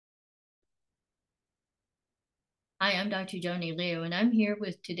Hi, I'm Dr. Joanny Leo, and I'm here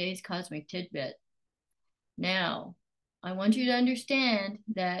with today's Cosmic Tidbit. Now, I want you to understand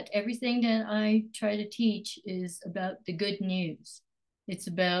that everything that I try to teach is about the good news. It's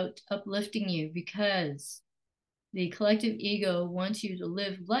about uplifting you because the collective ego wants you to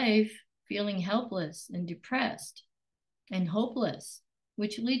live life feeling helpless and depressed and hopeless,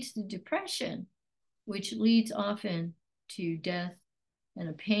 which leads to depression, which leads often to death, and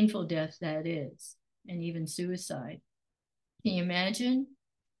a painful death that is, and even suicide. Can you imagine?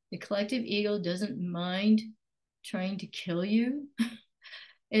 The collective ego doesn't mind trying to kill you.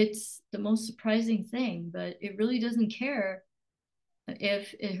 It's the most surprising thing, but it really doesn't care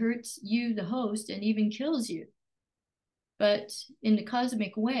if it hurts you, the host, and even kills you. But in the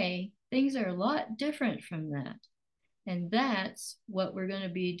cosmic way, things are a lot different from that. And that's what we're going to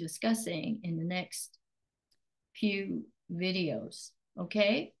be discussing in the next few videos.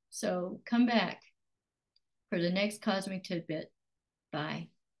 Okay? So come back for the next Cosmic Tidbit. Bye.